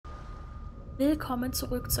Willkommen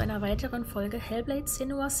zurück zu einer weiteren Folge Hellblade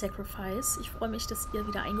Senua's Sacrifice. Ich freue mich, dass ihr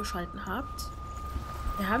wieder eingeschaltet habt.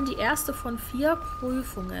 Wir haben die erste von 4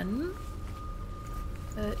 Prüfungen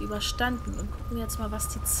überstanden und gucken jetzt mal, was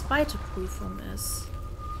die zweite Prüfung ist.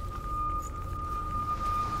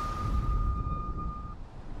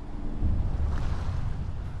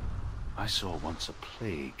 I saw once a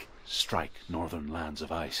plague strike northern lands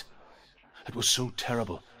of ice. It was so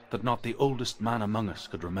terrible that not the oldest man among us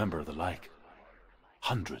could remember the like.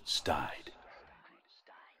 Hundreds died.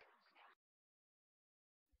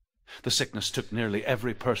 The sickness took nearly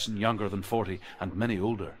every person younger than 40 and many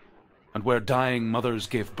older, and where dying mothers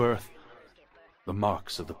gave birth, the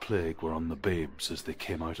marks of the plague were on the babes as they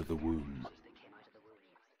came out of the womb.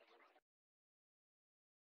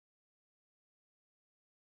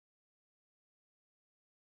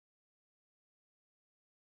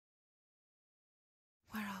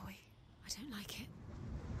 Where are we? I don't like it.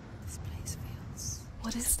 This place feels...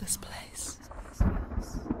 What is this place?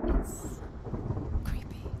 It's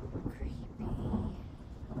creepy.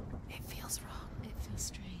 It feels wrong. It feels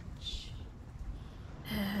strange.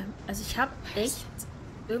 Also ich habe echt...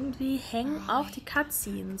 Irgendwie hängen auch die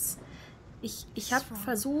Cutscenes. Ich habe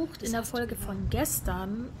versucht, in der Folge von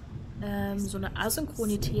gestern so eine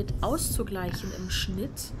Asynchronität auszugleichen im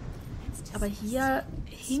Schnitt. Aber hier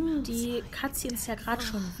hingen die Cutscenes ja gerade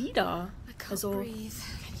schon wieder. Also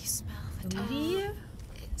irgendwie...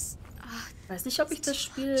 Ich weiß nicht, ob ich das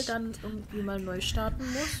Spiel dann irgendwie mal neu starten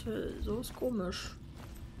muss. So ist komisch.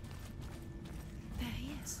 There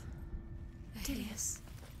he is. There he is.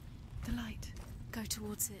 The light. Go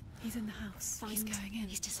towards it. He's in the house. He's going in.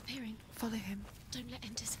 He's disappearing. Follow him. Don't let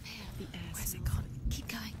him disappear. The air. Where's it gone? Keep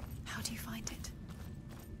going. How do you find it?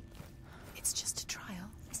 It's just a trial.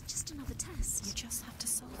 It's just another test. You just have to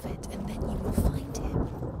solve it, and then you will find him.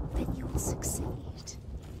 Then you will succeed.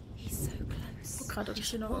 He's so close. Ich guck gerade, ob ich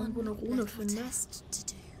hier noch irgendwo eine Rune finde.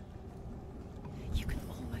 You can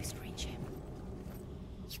almost reach him.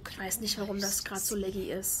 Ich weiß nicht, warum das gerade so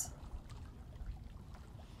laggy ist.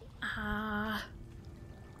 Ah.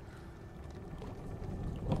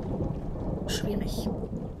 Schwierig.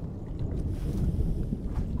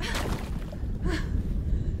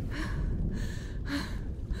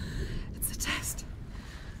 It's a test.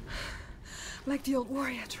 Like the old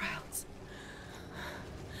warrior trials.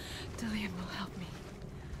 Dillian will help me.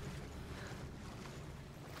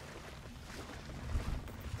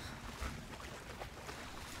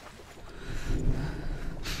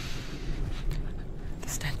 The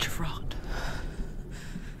stench of rot.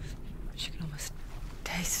 She can almost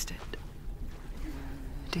taste it.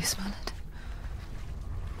 Do you smell it?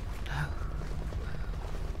 No.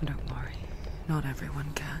 Don't worry. Not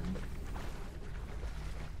everyone can.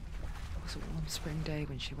 It was a warm spring day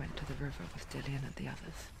when she went to the river with Dillian and the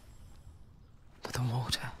others. But the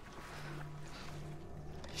water...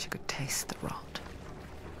 She could taste the rot.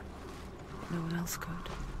 But no one else could.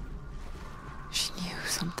 She knew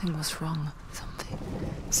something was wrong. Something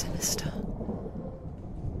sinister.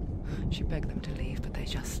 She begged them to leave, but they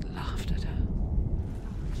just laughed at her.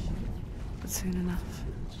 But soon enough,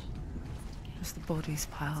 as the bodies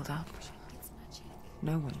piled up,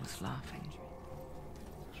 no one was laughing.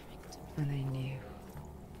 And they knew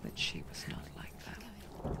that she was not like that.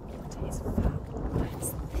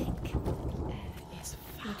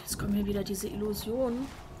 Jetzt kommen hier wieder diese Illusionen.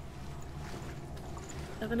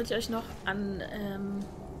 Erinnert ihr euch noch an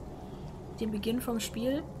den Beginn vom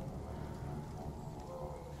Spiel?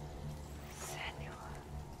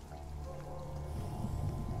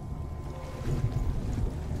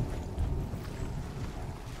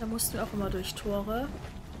 Da mussten wir auch immer durch Tore.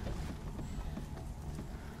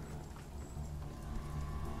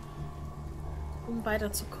 Um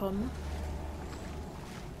weiterzukommen.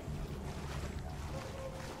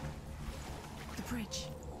 The bridge.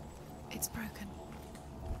 It's broken.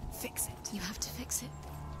 Fix it. You have to fix it.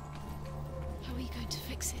 How are you going to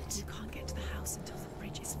fix it? You can't get to the house until the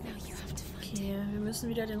bridge is fixed. Now you have to find it. Okay, wir müssen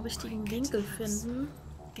wieder den richtigen Winkel finden.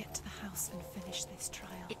 Get to the house and finish this trial.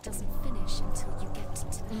 It doesn't finish until you get to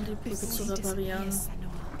the Um die Brücke zu reparieren.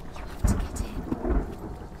 Senua. You have to get in.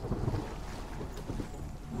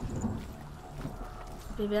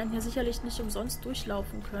 Wir werden hier sicherlich nicht umsonst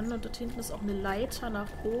durchlaufen können. Und dort hinten ist auch eine Leiter nach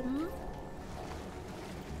oben.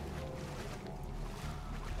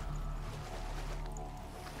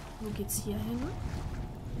 Wo geht's hier hin?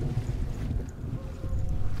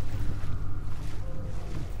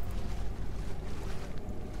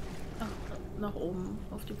 Ach, nach oben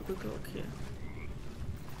auf die Brücke, okay.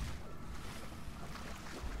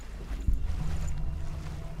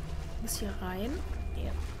 Ist hier rein?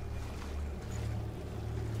 Ja.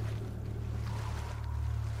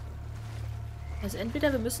 Also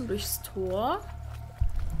entweder wir müssen durchs Tor.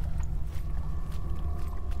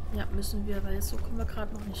 Ja, müssen wir, weil so kommen wir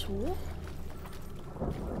gerade noch nicht hoch.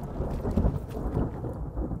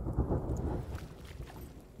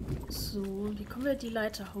 So, wie kommen wir die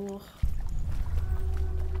Leiter hoch?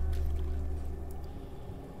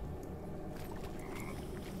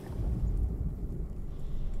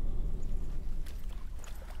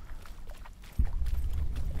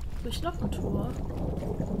 Durch noch ein Tor.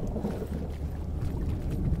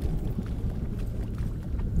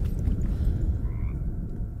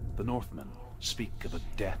 The Northmen speak of a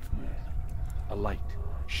death moon, a light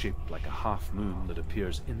shaped like a half moon that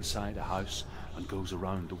appears inside a house and goes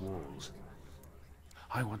around the walls.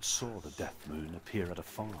 I once saw the death moon appear at a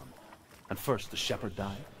farm, and first the shepherd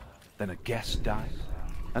died, then a guest died,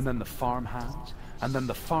 and then the farm hands, and then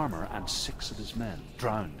the farmer and 6 of his men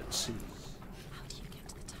drowned at sea.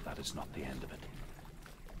 That is not the end of it,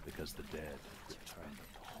 because the dead return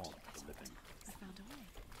to haunt the living.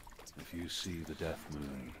 If you see the death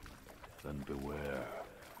moon, then beware,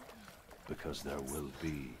 because there will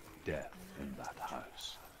be death in that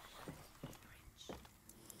house.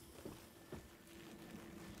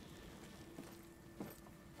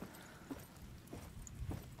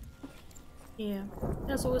 Yeah.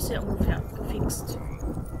 Ja, so ist ja ungefähr gefixt.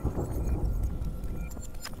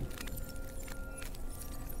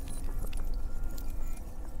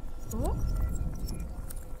 So.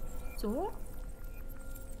 So.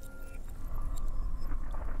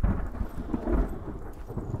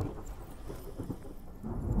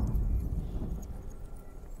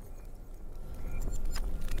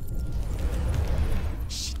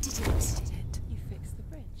 She did it. You fixed the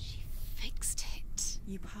bridge. She fixed it.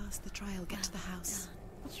 You passed the trial. Get to the house.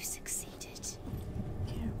 Done. You succeeded.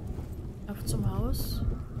 Okay. Auf zum Haus.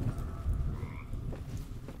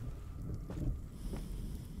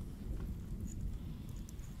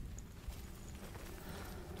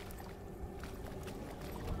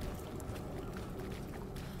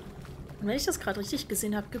 Und wenn ich das gerade richtig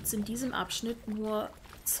gesehen habe, gibt es in diesem Abschnitt nur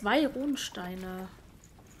 2 Runensteine.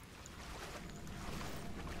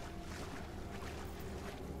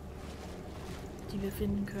 Die wir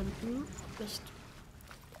finden könnten. Vielleicht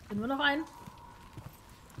finden wir noch einen.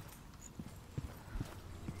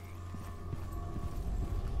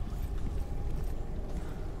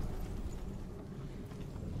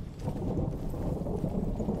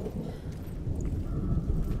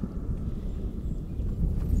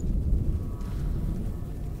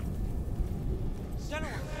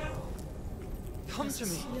 Come to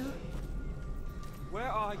me. Hier.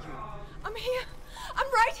 Where are you? I'm here.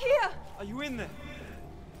 I'm right here. Are you in there?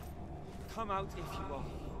 Come out if you are.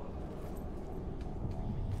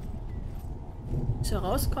 Ist er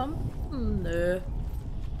rauskommen? Nö.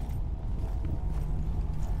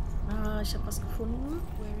 Ah, ich habe was gefunden.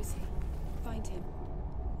 Where is he? Find him.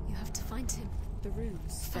 You have to find him. The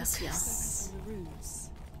runes. Das hier. Focus on the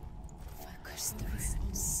runes. Focus the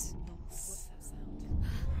runes. What's that sound?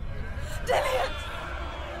 Dillian!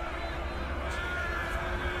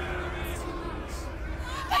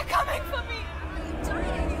 They're coming for me! You're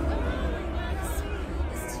dying. It's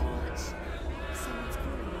too much. Someone's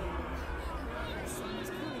calling you. Someone's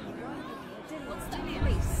calling you. Why are you here? Dillian, what's that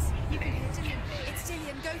voice? You can hear Dillian. It's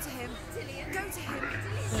Dillian. Go to him. Dillian. Go to him.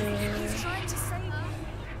 He's trying to save you.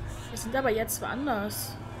 Wir sind aber jetzt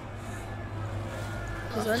woanders.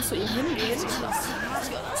 Wir sollen zu ihm hingehen. It's close.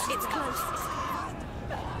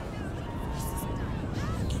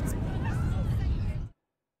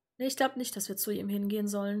 Nee, ich glaube nicht, dass wir zu ihm hingehen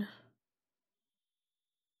sollen.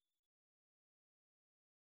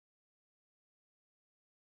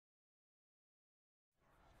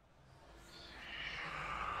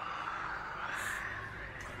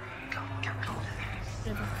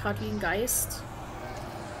 Der war gerade wie ein Geist.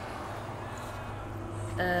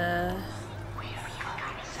 There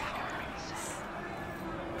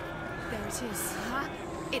it is.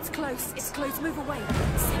 It's close. It's close. Move away.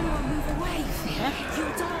 Senua, move away.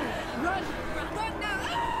 You'll die. Run. Run now.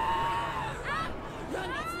 Run.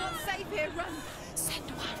 It's not safe here. Run.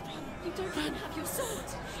 Senua, run. You don't even have your sword.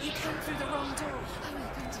 You came through the wrong door. How are you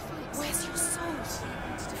going to fight? Where's your sword? You're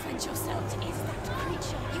going to defend yourself. Is that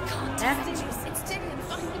creature? You can't Yeah. defend yourself. It's Dillian.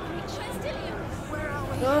 Find the creature. It's Dillian. Where are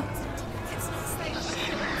we? So. It's not safe.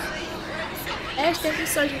 Ich denke, ich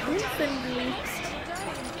soll die Ruhe finden.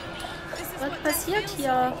 Was passiert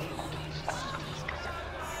hier?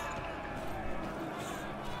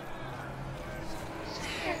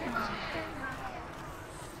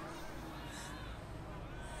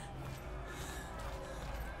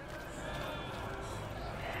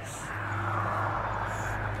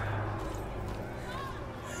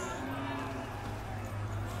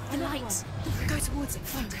 The light. Go towards it.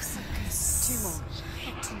 Focus. Two more.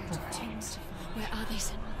 Where are they,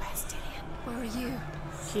 Senua? Where's Dillian? Where are you?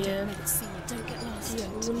 Hier. Don't get lost. Die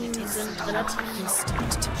Runen sind relativ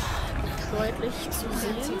deutlich zu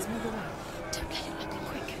sehen. Don't let it look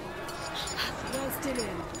quick. Where's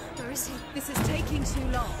Dillian? Where is he? This is taking too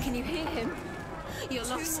long. Can you hear him? You're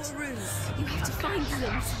lost. Two more rooms. You have to find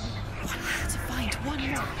them. You have to find one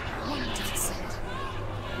more. One more.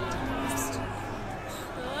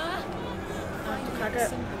 Kacke.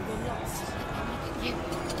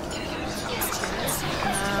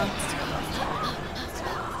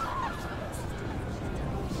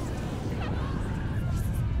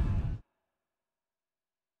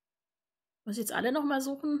 Muss ich jetzt alle noch mal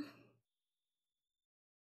suchen?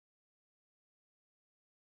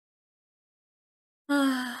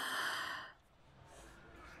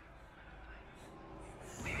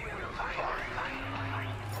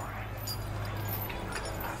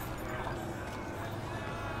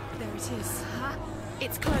 There it is.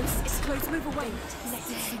 It's close. It's close. Move away.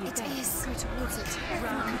 It is. Go towards it.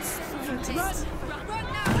 Run. Focus. Run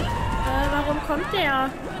now. Warum kommt der?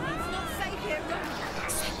 It's not safe here. Run.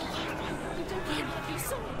 You don't run. You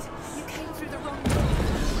saw it. You came through the wrong door.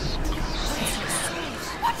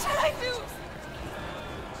 What shall I do?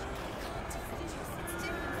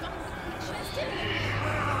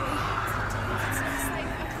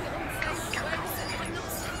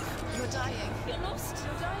 You're dying. You're lost.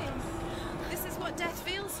 You're dying. This is what death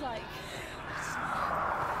feels like.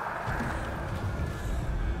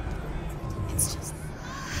 It's just...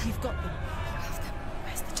 You've got them. You have them.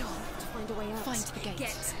 Where's the door? To find a way out. Find the gate.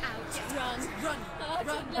 Get out. Run. Run.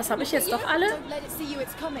 Run. Das habe ich jetzt doch alle? Don't let it see you.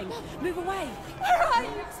 It's coming. Move away. Where are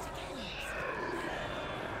you?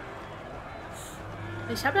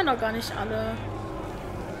 Ich habe ja noch gar nicht alle.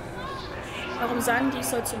 Warum sagen die, ich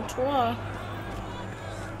soll zum Tor?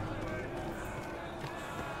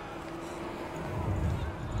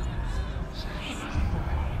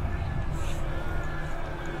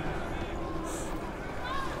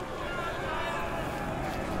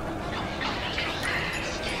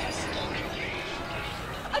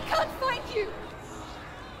 I can't find you.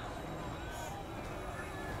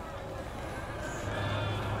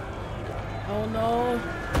 Oh no.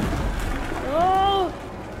 Oh!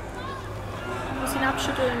 Ich muss ihn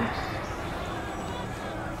abschütteln.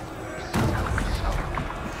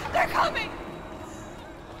 They're coming.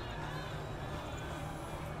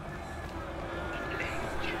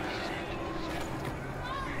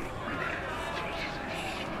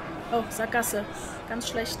 Oh, Sackgasse. Ganz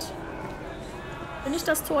schlecht. Bin ich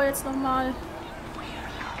das Tor jetzt nochmal?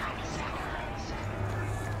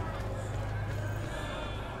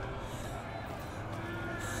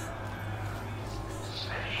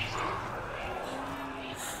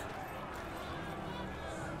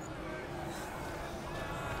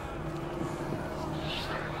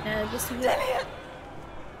 Bist du hier?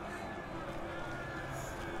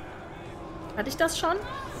 Hatte ich das schon?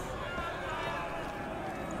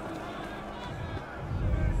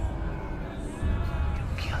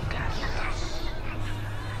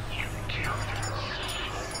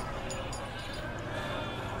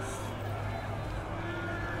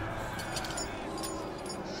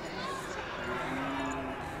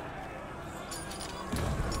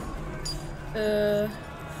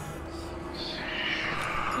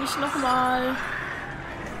 Nicht nochmal.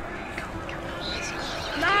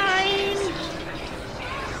 Nein!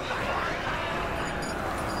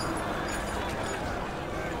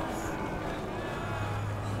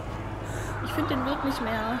 Ich finde den Weg nicht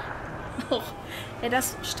mehr. Och, ey,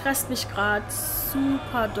 das stresst mich gerade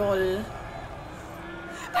super doll.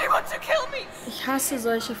 They want to kill me. Ich hasse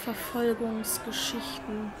solche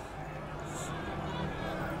Verfolgungsgeschichten.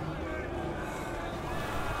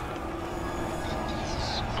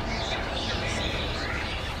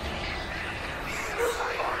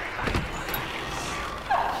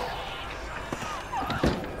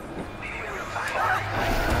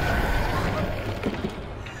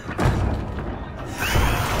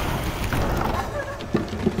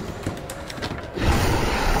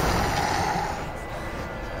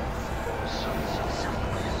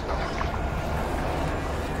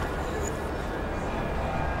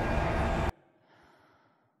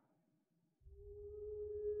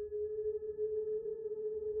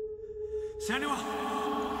 Senua!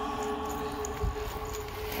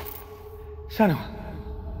 Senua!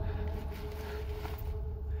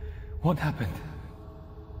 What happened?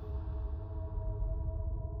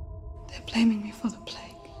 They're blaming me for the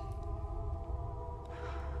plague.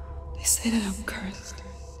 They say that I'm cursed.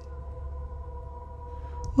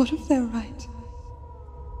 What if they're right?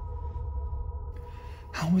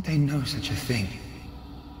 How would they know such a thing?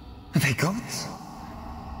 Are they gods?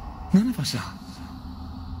 None of us are.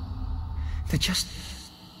 They're just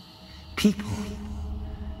people.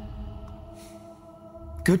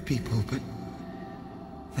 Good people, but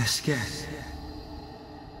they're scared.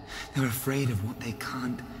 They're afraid of what they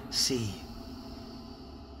can't see.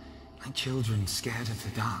 Like children scared of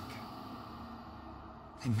the dark.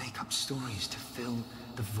 They make up stories to fill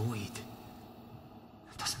the void.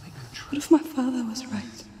 That doesn't make them true. What if my father was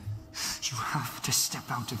right? You have to step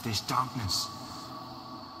out of this darkness.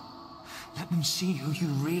 Let them see who you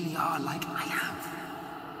really are, like I have.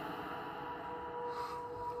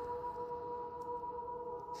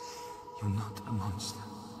 You're not a monster.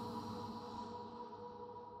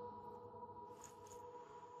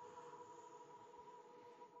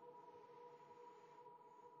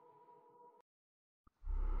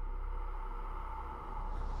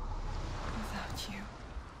 Without you,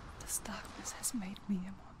 this darkness has made me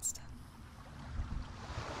a monster.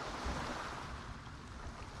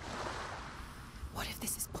 What if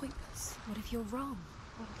this is pointless? What if you're wrong?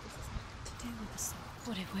 What if this has nothing to do with the sword?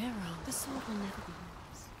 What if we're wrong? The sword will never be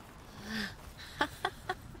yours.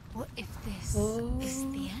 What if this is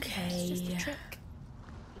the end? It's just a trick.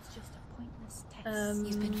 It's just a pointless test.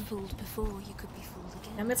 You've been fooled before, you could be fooled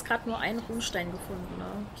again. Wir haben jetzt gerade nur einen Runenstein gefunden,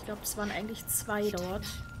 ne? Ich glaube, es waren eigentlich 2 dort.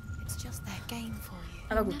 It's just their game for you.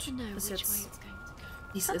 Aber gut, ist jetzt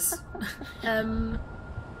wie es ist.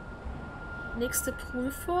 Nächste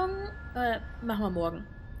Prüfung machen wir morgen.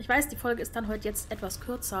 Ich weiß, die Folge ist dann heute jetzt etwas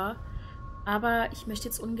kürzer, aber ich möchte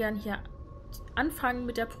jetzt ungern hier anfangen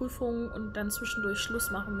mit der Prüfung und dann zwischendurch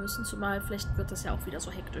Schluss machen müssen, zumal vielleicht wird das ja auch wieder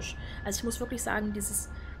so hektisch. Also ich muss wirklich sagen, dieses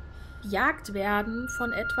Jagdwerden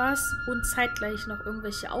von etwas und zeitgleich noch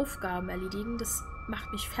irgendwelche Aufgaben erledigen, das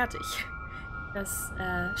macht mich fertig. Das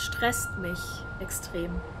stresst mich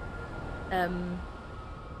extrem.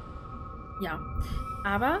 Ja,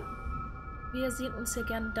 aber wir sehen uns ja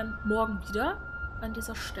gerne dann morgen wieder an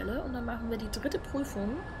dieser Stelle und dann machen wir die 3.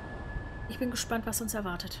 Prüfung. Ich bin gespannt, was uns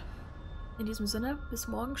erwartet. In diesem Sinne, bis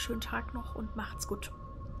morgen, schönen Tag noch und macht's gut.